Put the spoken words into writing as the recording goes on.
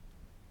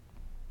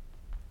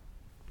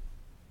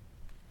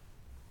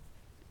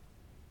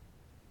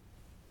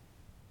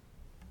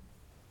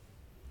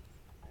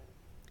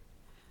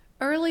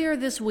Earlier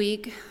this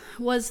week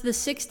was the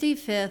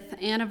 65th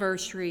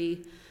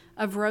anniversary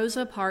of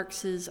Rosa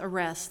Parks'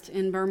 arrest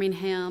in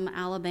Birmingham,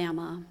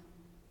 Alabama.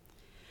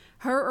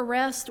 Her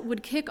arrest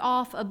would kick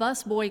off a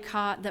bus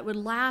boycott that would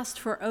last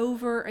for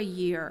over a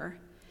year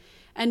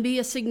and be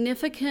a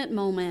significant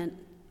moment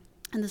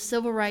in the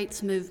civil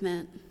rights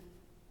movement.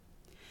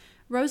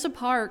 Rosa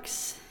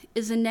Parks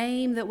is a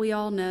name that we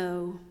all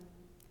know.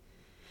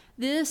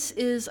 This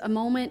is a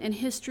moment in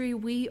history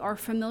we are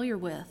familiar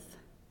with.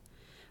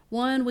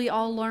 One we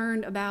all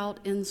learned about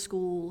in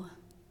school,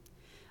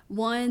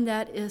 one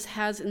that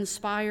has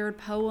inspired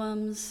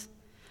poems,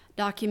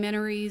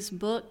 documentaries,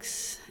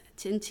 books,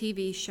 and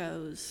TV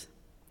shows,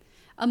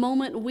 a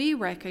moment we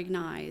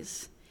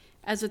recognize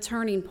as a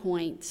turning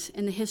point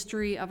in the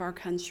history of our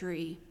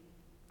country.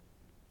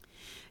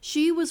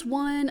 She was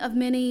one of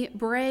many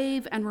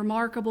brave and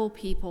remarkable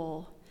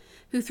people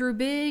who, through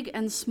big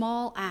and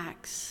small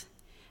acts,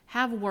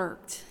 have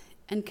worked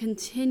and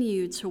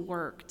continue to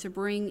work to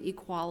bring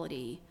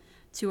equality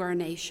to our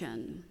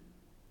nation.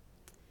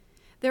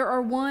 There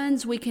are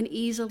ones we can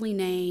easily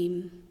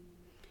name,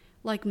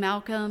 like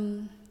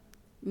Malcolm,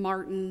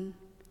 Martin,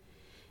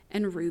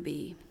 and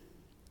Ruby,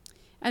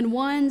 and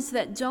ones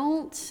that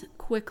don't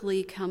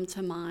quickly come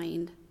to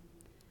mind,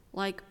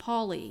 like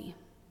Polly,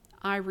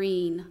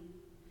 Irene,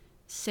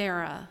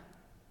 Sarah,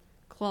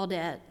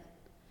 Claudette,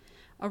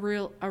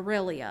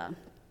 Aurelia,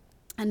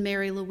 and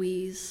Mary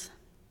Louise.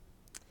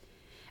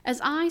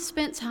 As I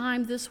spent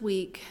time this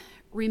week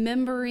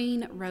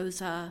remembering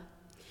Rosa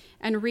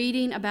and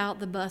reading about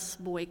the bus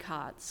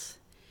boycotts,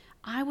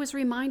 I was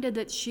reminded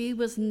that she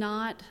was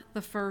not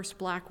the first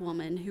Black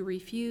woman who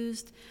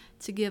refused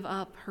to give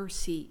up her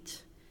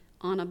seat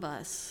on a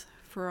bus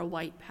for a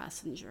white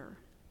passenger.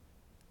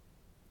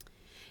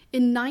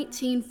 In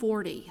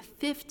 1940,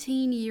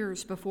 15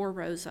 years before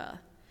Rosa,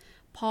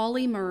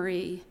 Pauli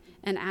Murray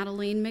and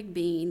Adeline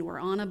McBean were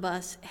on a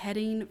bus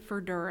heading for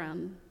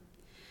Durham.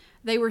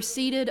 They were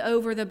seated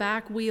over the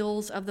back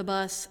wheels of the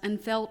bus and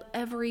felt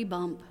every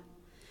bump,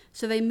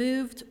 so they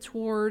moved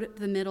toward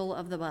the middle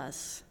of the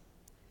bus.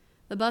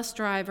 The bus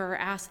driver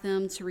asked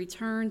them to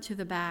return to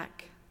the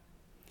back.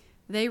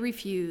 They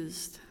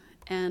refused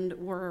and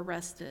were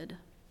arrested.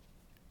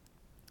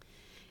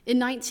 In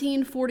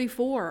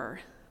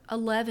 1944,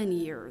 11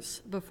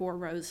 years before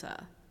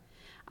Rosa,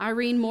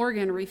 Irene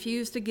Morgan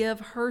refused to give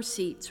her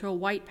seat to a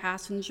white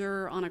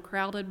passenger on a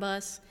crowded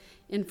bus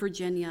in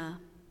Virginia.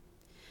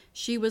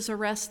 She was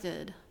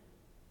arrested.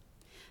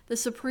 The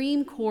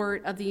Supreme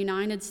Court of the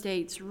United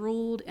States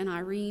ruled in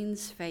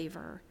Irene's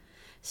favor,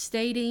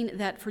 stating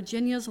that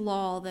Virginia's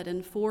law that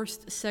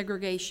enforced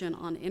segregation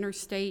on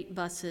interstate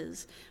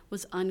buses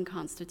was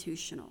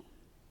unconstitutional.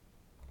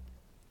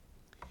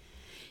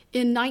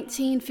 In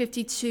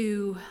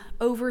 1952,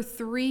 over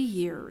 3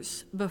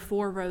 years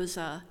before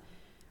Rosa,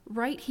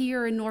 right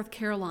here in North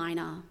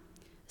Carolina,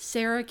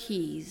 Sarah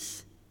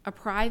Keyes, a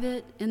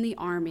private in the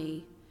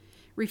Army,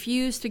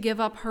 refused to give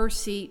up her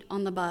seat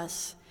on the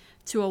bus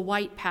to a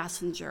white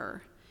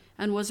passenger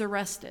and was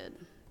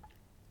arrested.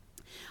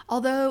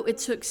 Although it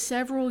took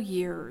several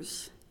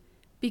years,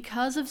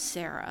 because of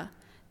Sarah,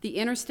 the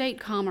Interstate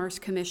Commerce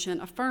Commission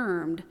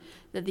affirmed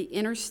that the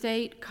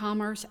Interstate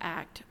Commerce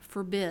Act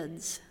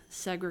forbids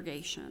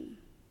segregation.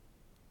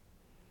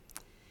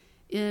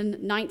 In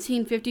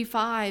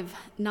 1955,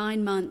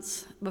 9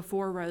 months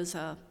before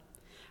Rosa,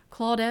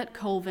 Claudette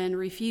Colvin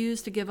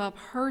refused to give up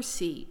her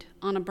seat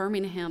on a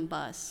Birmingham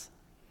bus,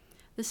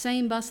 the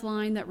same bus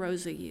line that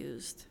Rosa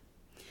used.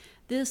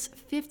 This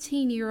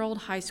 15-year-old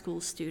high school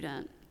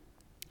student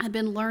had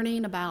been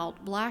learning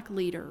about Black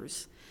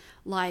leaders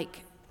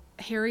like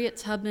Harriet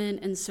Tubman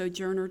and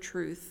Sojourner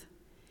Truth,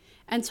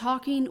 and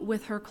talking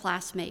with her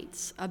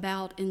classmates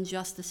about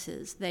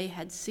injustices they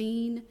had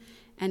seen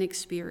and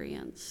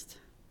experienced.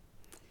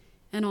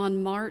 And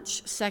on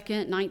March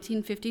 2nd,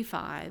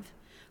 1955,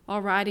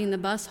 while riding the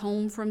bus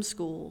home from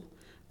school,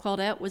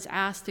 Claudette was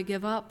asked to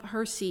give up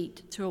her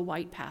seat to a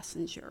white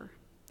passenger.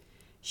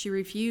 She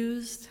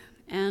refused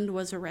and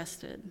was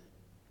arrested.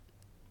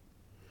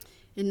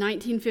 In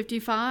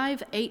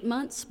 1955, 8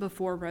 months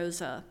before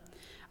Rosa,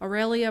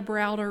 Aurelia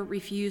Browder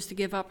refused to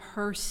give up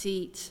her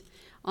seat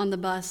on the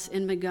bus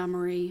in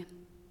Montgomery.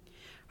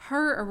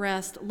 Her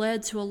arrest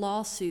led to a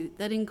lawsuit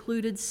that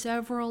included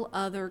several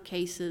other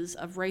cases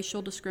of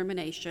racial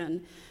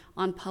discrimination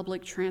on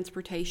public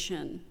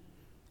transportation,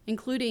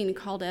 including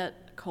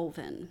Claudette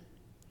Colvin.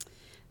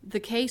 The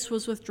case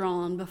was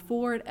withdrawn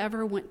before it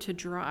ever went to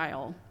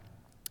trial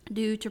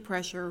due to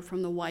pressure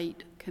from the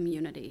white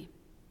community.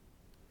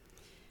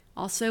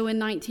 Also in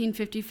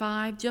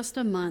 1955, just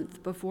a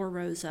month before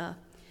Rosa,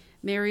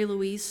 Mary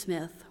Louise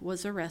Smith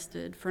was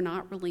arrested for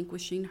not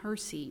relinquishing her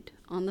seat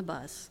on the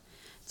bus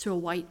to a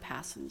white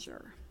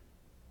passenger.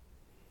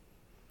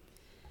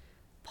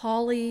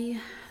 Polly,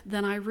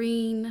 then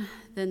Irene,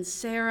 then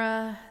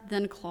Sarah,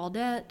 then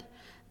Claudette,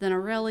 then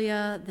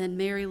Aurelia, then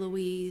Mary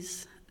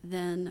Louise,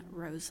 then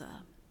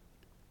Rosa.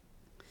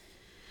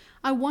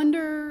 I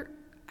wonder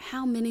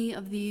how many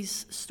of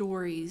these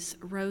stories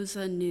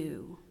Rosa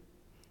knew,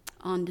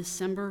 on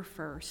December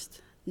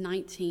 1st,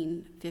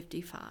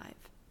 1955.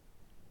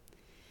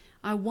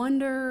 I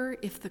wonder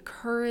if the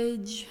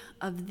courage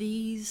of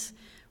these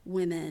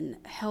women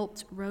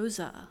helped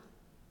Rosa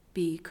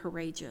be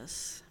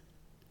courageous.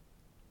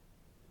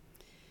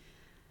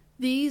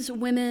 These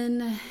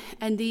women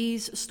and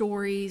these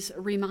stories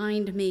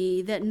remind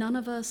me that none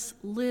of us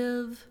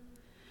live,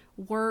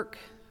 work,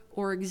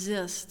 or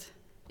exist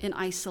in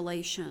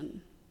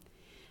isolation.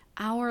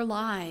 Our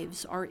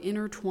lives are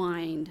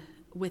intertwined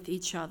with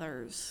each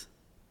other's.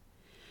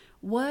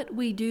 What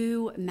we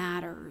do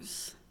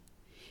matters.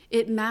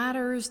 It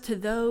matters to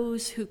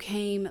those who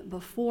came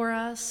before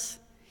us.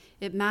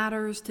 It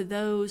matters to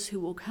those who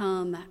will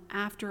come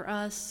after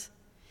us.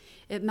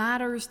 It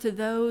matters to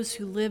those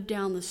who live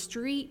down the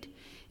street.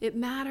 It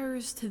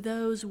matters to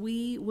those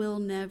we will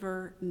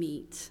never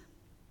meet.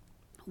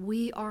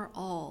 We are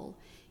all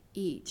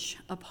each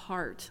a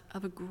part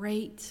of a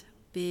great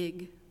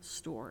big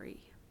story.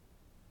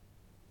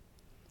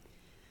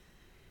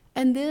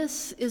 And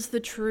this is the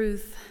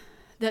truth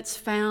that's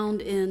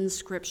found in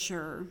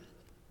Scripture.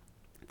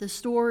 The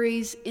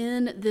stories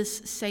in this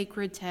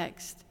sacred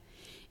text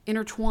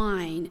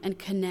intertwine and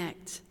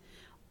connect,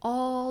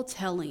 all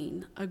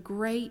telling a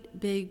great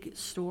big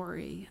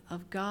story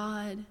of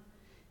God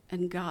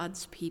and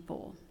God's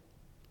people.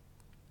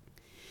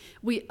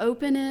 We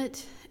open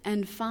it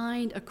and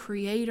find a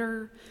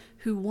creator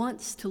who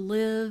wants to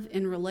live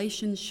in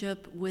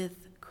relationship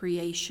with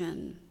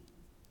creation.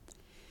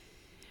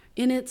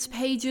 In its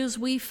pages,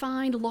 we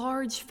find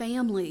large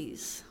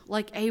families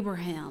like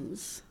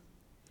Abraham's,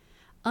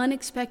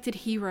 unexpected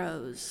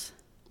heroes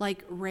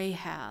like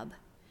Rahab,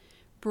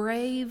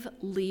 brave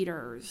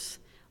leaders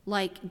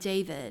like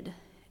David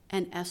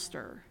and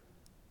Esther,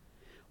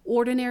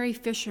 ordinary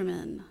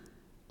fishermen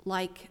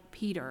like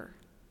Peter,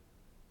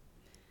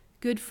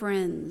 good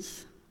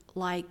friends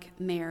like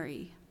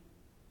Mary,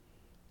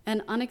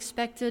 and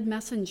unexpected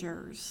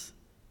messengers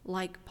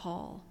like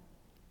Paul.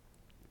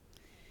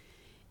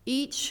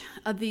 Each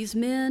of these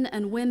men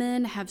and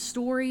women have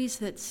stories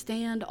that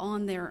stand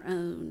on their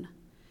own,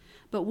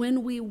 but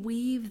when we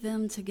weave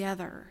them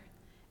together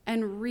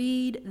and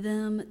read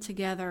them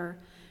together,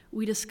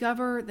 we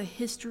discover the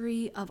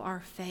history of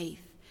our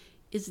faith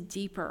is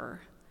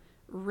deeper,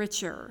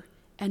 richer,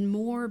 and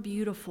more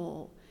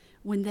beautiful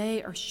when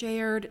they are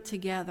shared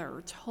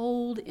together,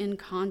 told in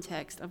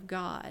context of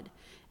God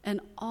and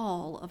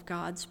all of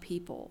God's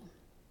people.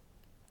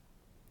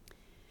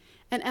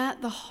 And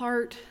at the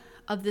heart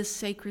of this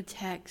sacred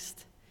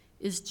text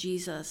is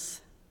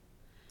Jesus,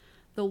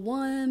 the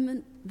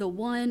one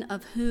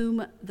of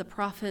whom the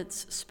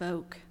prophets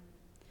spoke,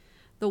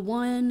 the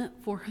one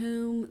for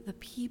whom the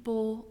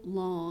people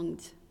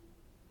longed,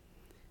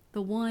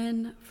 the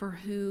one for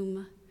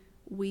whom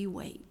we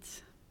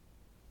wait.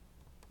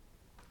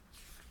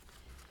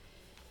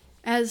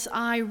 As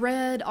I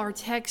read our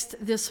text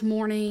this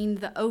morning,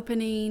 the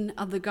opening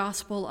of the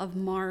Gospel of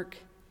Mark,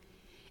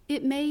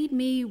 it made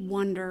me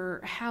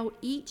wonder how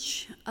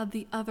each of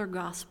the other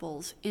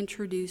Gospels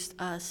introduced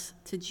us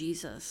to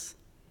Jesus.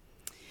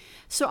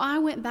 So I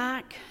went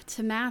back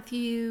to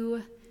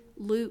Matthew,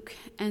 Luke,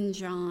 and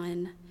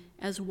John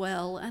as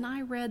well, and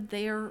I read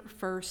their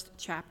first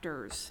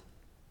chapters.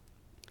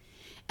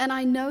 And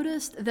I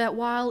noticed that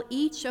while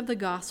each of the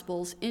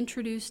Gospels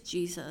introduced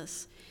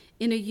Jesus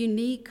in a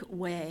unique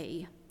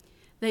way,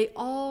 they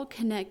all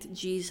connect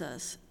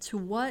Jesus to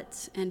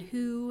what and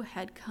who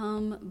had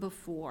come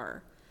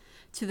before,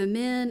 to the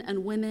men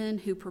and women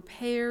who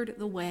prepared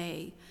the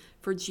way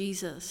for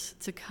Jesus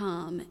to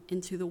come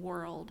into the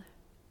world.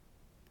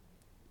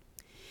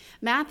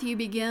 Matthew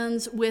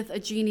begins with a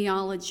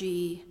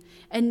genealogy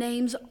and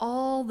names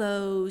all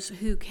those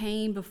who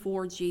came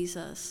before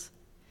Jesus,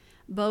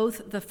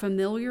 both the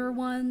familiar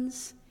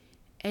ones,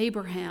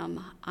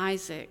 Abraham,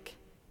 Isaac,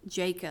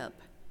 Jacob,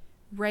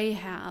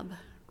 Rahab,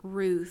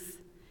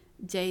 Ruth,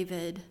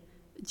 David,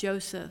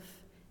 Joseph,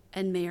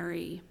 and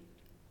Mary,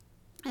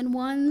 and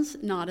ones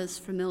not as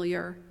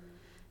familiar,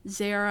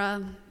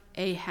 Zerah,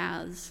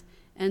 Ahaz,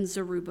 and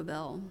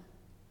Zerubbabel.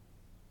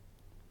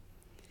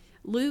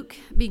 Luke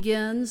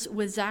begins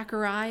with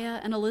Zechariah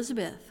and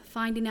Elizabeth,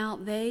 finding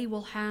out they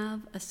will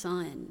have a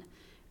son,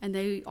 and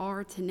they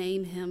are to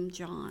name him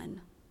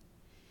John.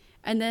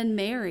 And then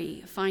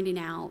Mary finding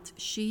out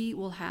she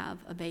will have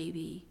a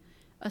baby,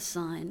 a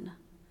son,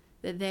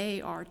 that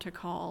they are to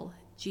call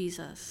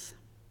Jesus.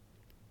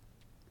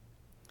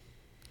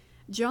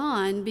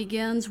 John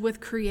begins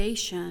with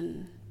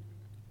creation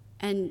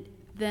and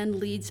then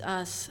leads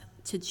us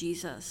to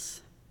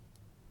Jesus.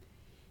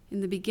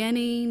 In the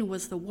beginning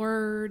was the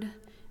Word,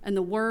 and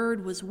the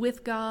Word was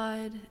with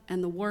God,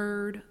 and the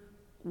Word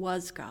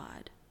was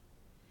God.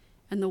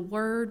 And the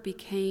Word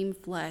became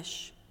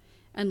flesh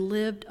and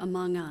lived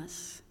among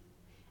us,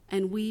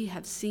 and we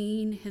have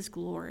seen his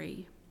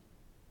glory.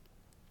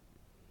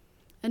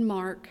 And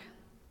Mark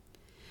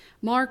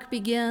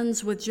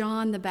begins with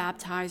John the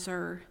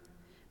Baptizer,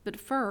 but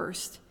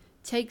first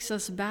takes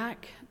us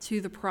back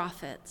to the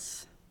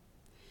prophets.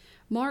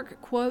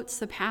 Mark quotes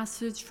the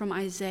passage from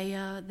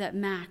Isaiah that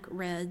Mac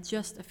read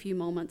just a few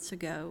moments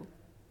ago.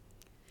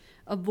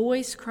 A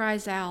voice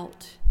cries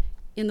out,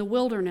 "In the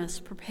wilderness,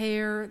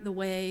 prepare the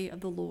way of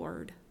the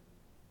Lord."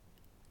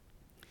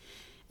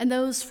 And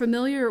those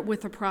familiar with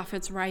the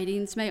prophet's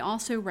writings may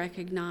also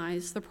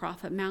recognize the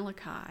prophet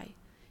Malachi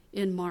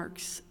in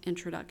Mark's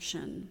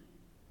introduction.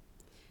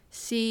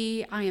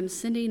 "See, I am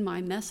sending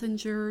my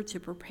messenger to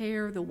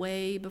prepare the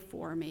way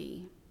before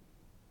me."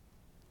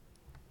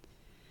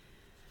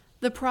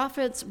 The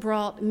prophets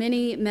brought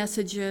many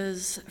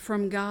messages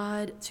from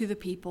God to the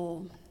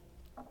people,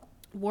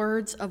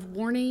 words of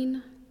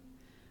warning,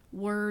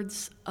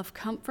 words of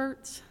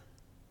comfort,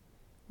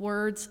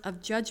 words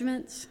of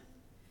judgment,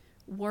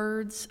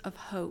 words of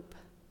hope,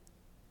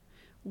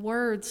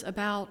 words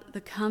about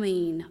the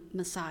coming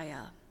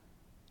Messiah.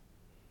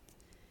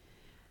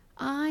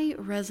 I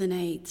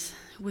resonate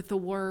with the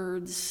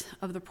words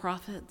of the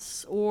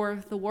prophets,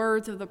 or the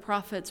words of the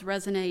prophets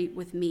resonate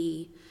with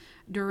me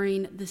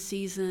during the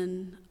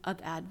season of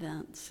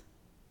Advent.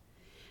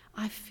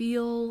 I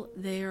feel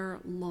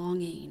their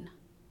longing,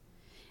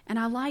 and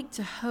I like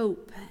to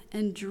hope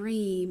and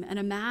dream and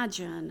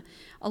imagine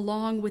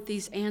along with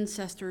these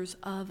ancestors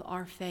of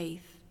our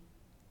faith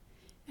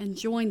and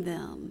join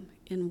them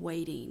in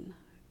waiting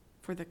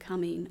for the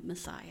coming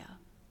Messiah.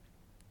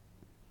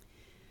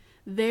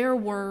 Their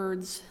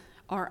words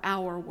are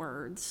our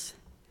words,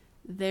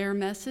 their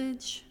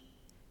message,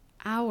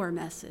 our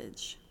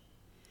message.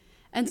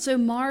 And so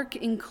Mark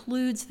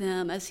includes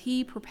them as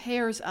he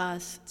prepares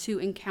us to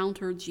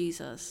encounter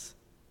Jesus.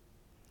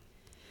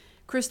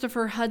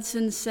 Christopher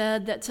Hudson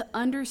said that to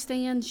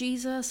understand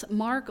Jesus,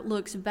 Mark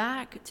looks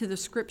back to the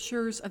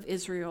scriptures of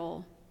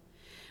Israel.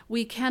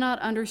 We cannot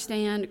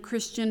understand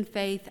Christian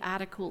faith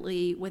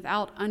adequately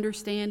without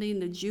understanding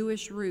the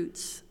Jewish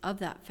roots of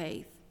that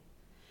faith.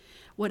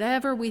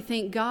 Whatever we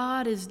think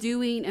God is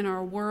doing in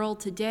our world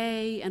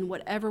today and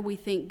whatever we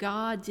think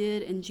God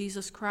did in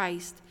Jesus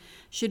Christ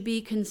should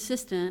be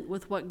consistent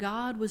with what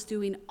God was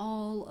doing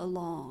all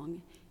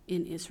along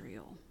in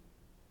Israel.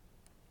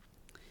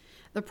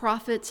 The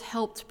prophets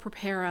helped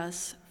prepare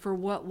us for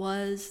what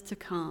was to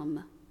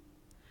come,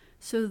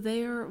 so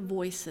their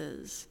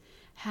voices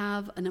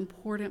have an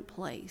important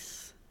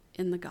place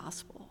in the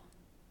gospel.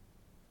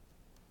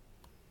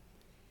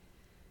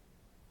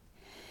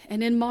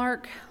 And in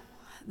Mark,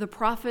 the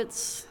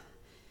prophets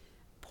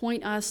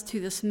point us to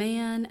this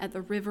man at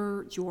the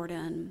river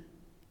Jordan,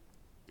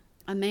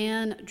 a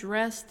man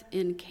dressed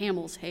in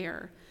camel's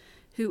hair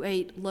who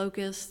ate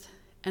locust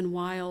and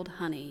wild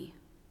honey.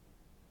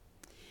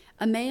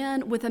 A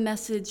man with a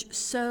message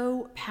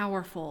so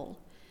powerful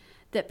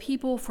that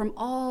people from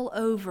all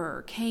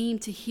over came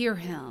to hear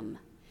him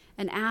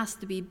and asked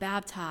to be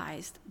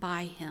baptized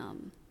by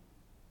him.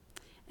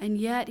 And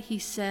yet he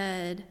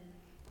said,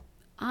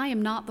 "I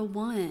am not the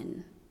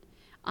one.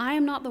 I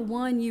am not the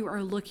one you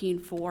are looking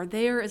for.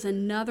 There is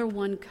another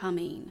one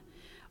coming,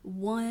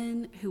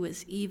 one who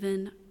is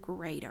even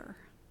greater."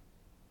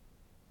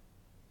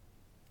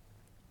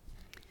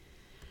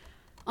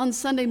 On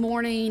Sunday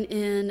morning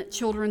in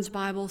children's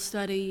Bible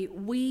study,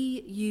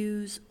 we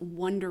use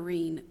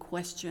wondering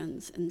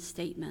questions and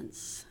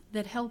statements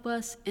that help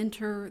us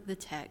enter the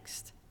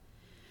text,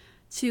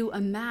 to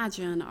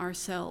imagine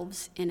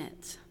ourselves in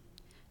it,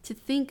 to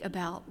think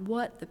about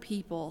what the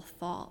people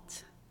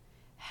thought,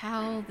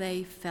 how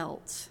they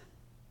felt.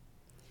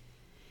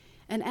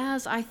 And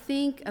as I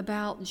think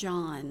about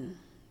John,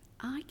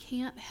 I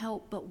can't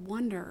help but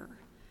wonder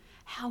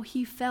how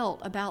he felt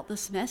about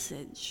this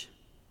message.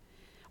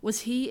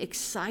 Was he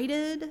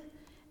excited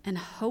and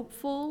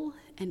hopeful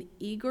and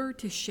eager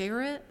to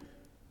share it?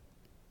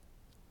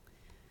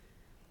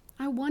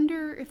 I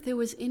wonder if there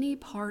was any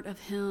part of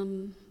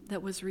him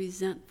that was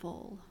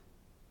resentful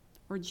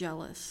or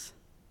jealous.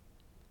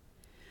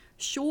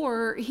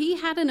 Sure, he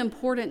had an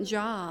important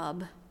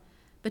job,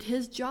 but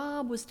his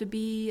job was to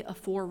be a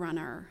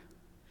forerunner,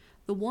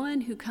 the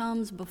one who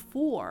comes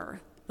before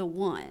the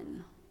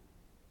one.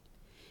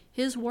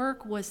 His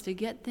work was to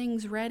get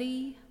things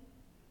ready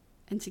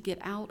and to get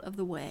out of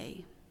the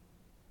way.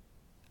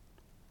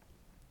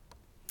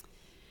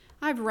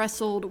 I've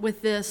wrestled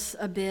with this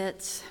a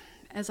bit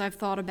as I've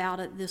thought about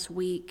it this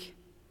week.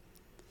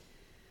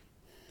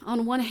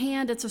 On one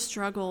hand, it's a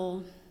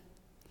struggle.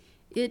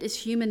 It is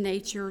human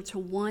nature to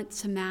want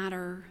to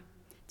matter,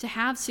 to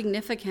have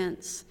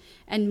significance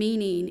and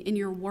meaning in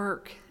your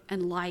work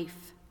and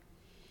life.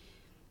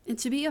 And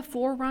to be a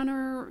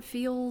forerunner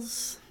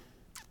feels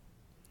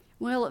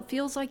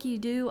like you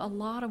do a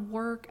lot of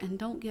work and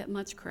don't get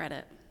much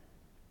credit.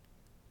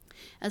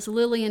 As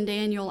Lily and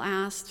Daniel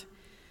asked,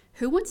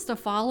 who wants to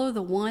follow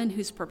the one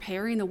who's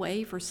preparing the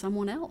way for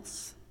someone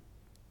else?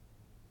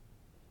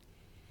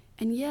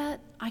 And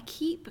yet, I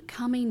keep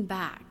coming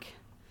back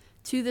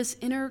to this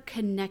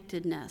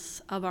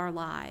interconnectedness of our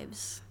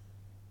lives.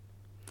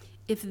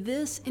 If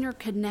this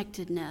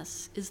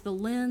interconnectedness is the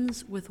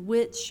lens with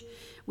which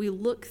we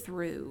look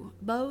through,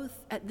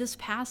 both at this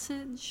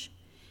passage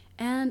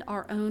and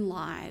our own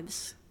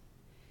lives,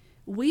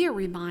 we are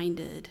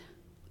reminded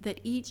that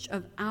each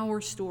of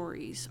our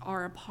stories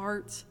are a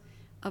part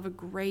of a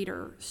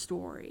greater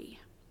story.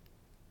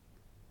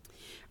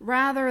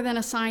 Rather than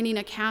assigning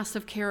a cast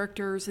of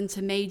characters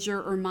into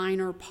major or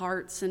minor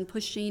parts and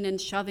pushing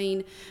and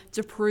shoving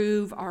to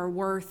prove our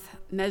worth,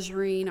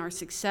 measuring our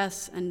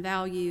success and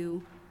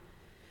value,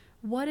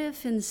 what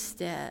if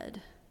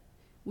instead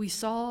we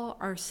saw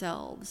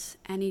ourselves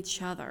and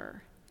each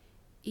other,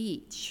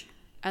 each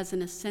as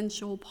an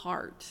essential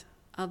part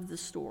of the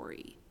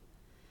story,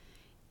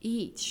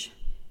 each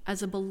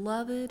as a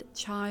beloved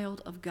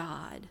child of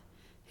God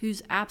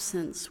whose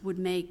absence would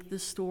make the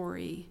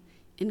story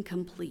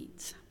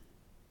incomplete?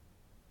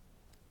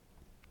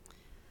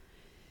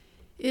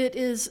 It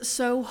is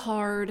so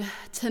hard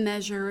to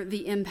measure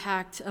the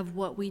impact of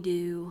what we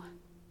do,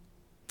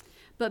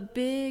 but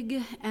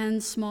big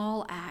and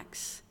small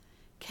acts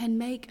can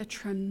make a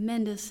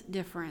tremendous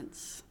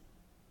difference.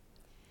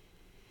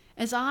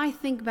 As I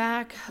think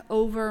back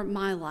over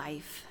my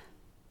life,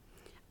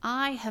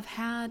 I have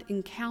had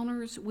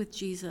encounters with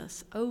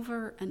Jesus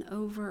over and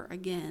over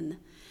again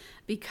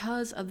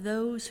because of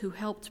those who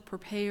helped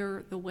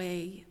prepare the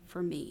way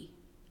for me.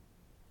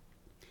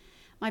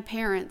 My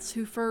parents,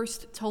 who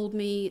first told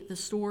me the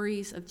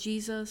stories of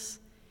Jesus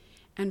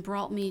and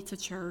brought me to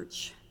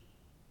church.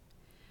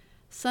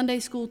 Sunday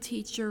school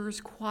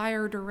teachers,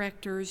 choir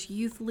directors,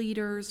 youth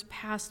leaders,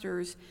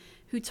 pastors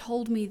who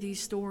told me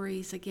these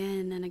stories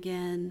again and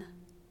again.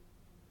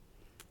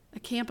 A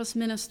campus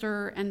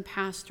minister and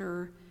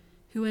pastor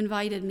who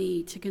invited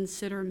me to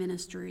consider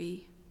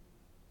ministry.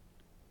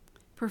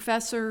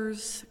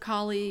 Professors,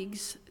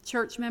 colleagues,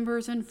 church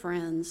members, and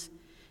friends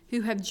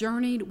who have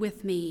journeyed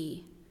with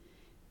me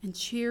and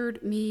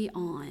cheered me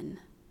on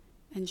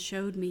and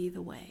showed me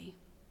the way.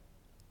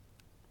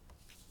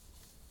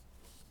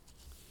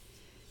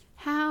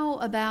 How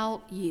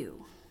about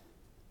you?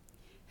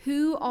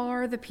 Who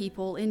are the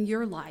people in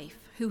your life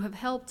who have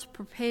helped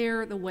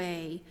prepare the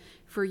way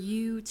for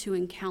you to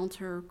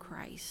encounter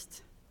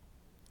Christ?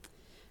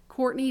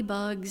 Courtney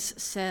Buggs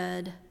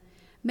said,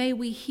 "May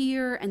we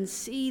hear and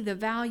see the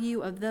value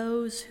of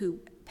those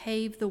who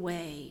pave the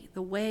way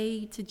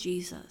to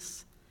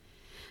Jesus.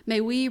 May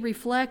we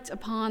reflect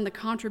upon the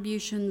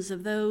contributions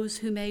of those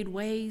who made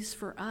ways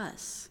for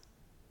us.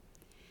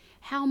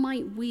 How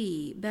might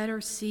we better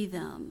see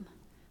them,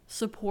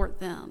 support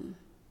them,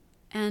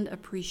 and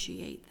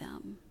appreciate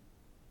them?"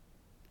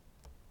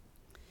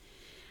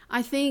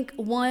 I think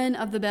one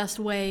of the best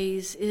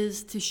ways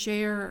to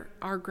share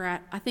our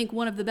gratitude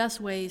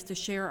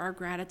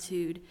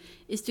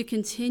is to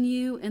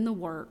continue in the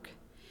work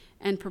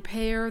and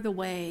prepare the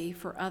way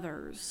for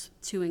others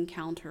to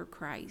encounter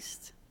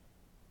Christ.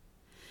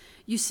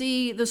 You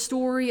see, the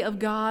story of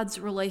God's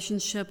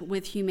relationship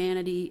with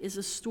humanity is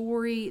a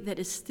story that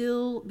is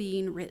still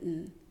being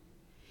written.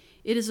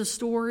 It is a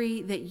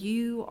story that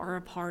you are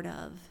a part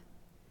of.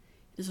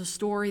 It is a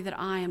story that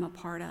I am a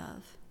part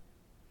of.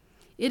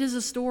 It is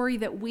a story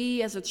that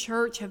we as a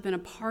church have been a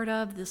part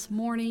of this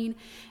morning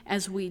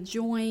as we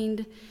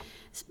joined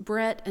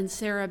Brett and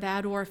Sarah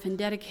Badorf in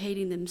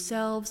dedicating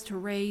themselves to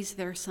raise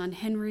their son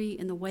Henry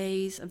in the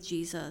ways of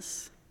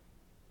Jesus.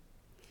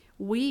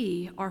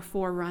 We are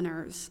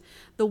forerunners,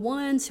 the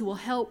ones who will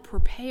help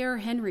prepare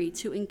Henry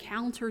to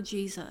encounter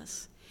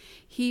Jesus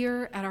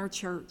here at our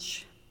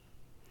church,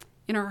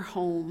 in our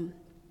home,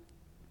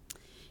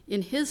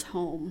 in his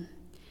home,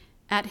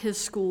 at his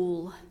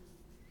school,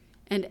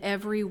 and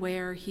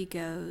everywhere he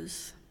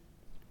goes.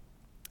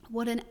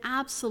 What an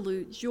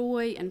absolute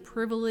joy and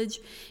privilege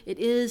it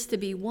is to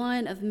be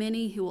one of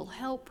many who will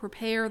help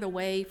prepare the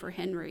way for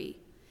Henry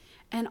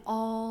and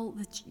all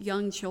the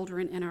young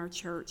children in our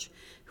church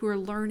who are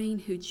learning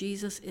who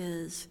Jesus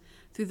is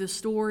through the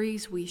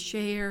stories we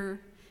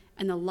share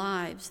and the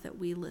lives that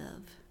we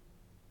live.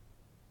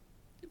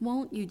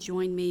 Won't you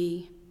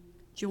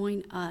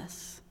join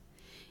us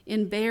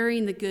in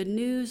bearing the good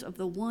news of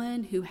the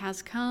one who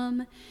has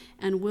come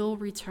and will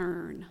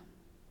return?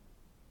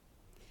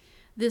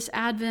 This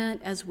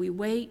Advent, as we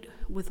wait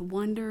with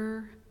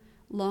wonder,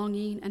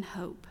 longing, and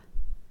hope,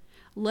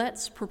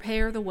 let's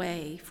prepare the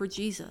way for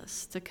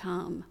Jesus to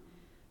come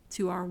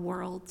to our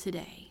world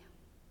today.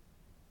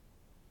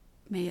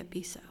 May it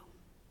be so.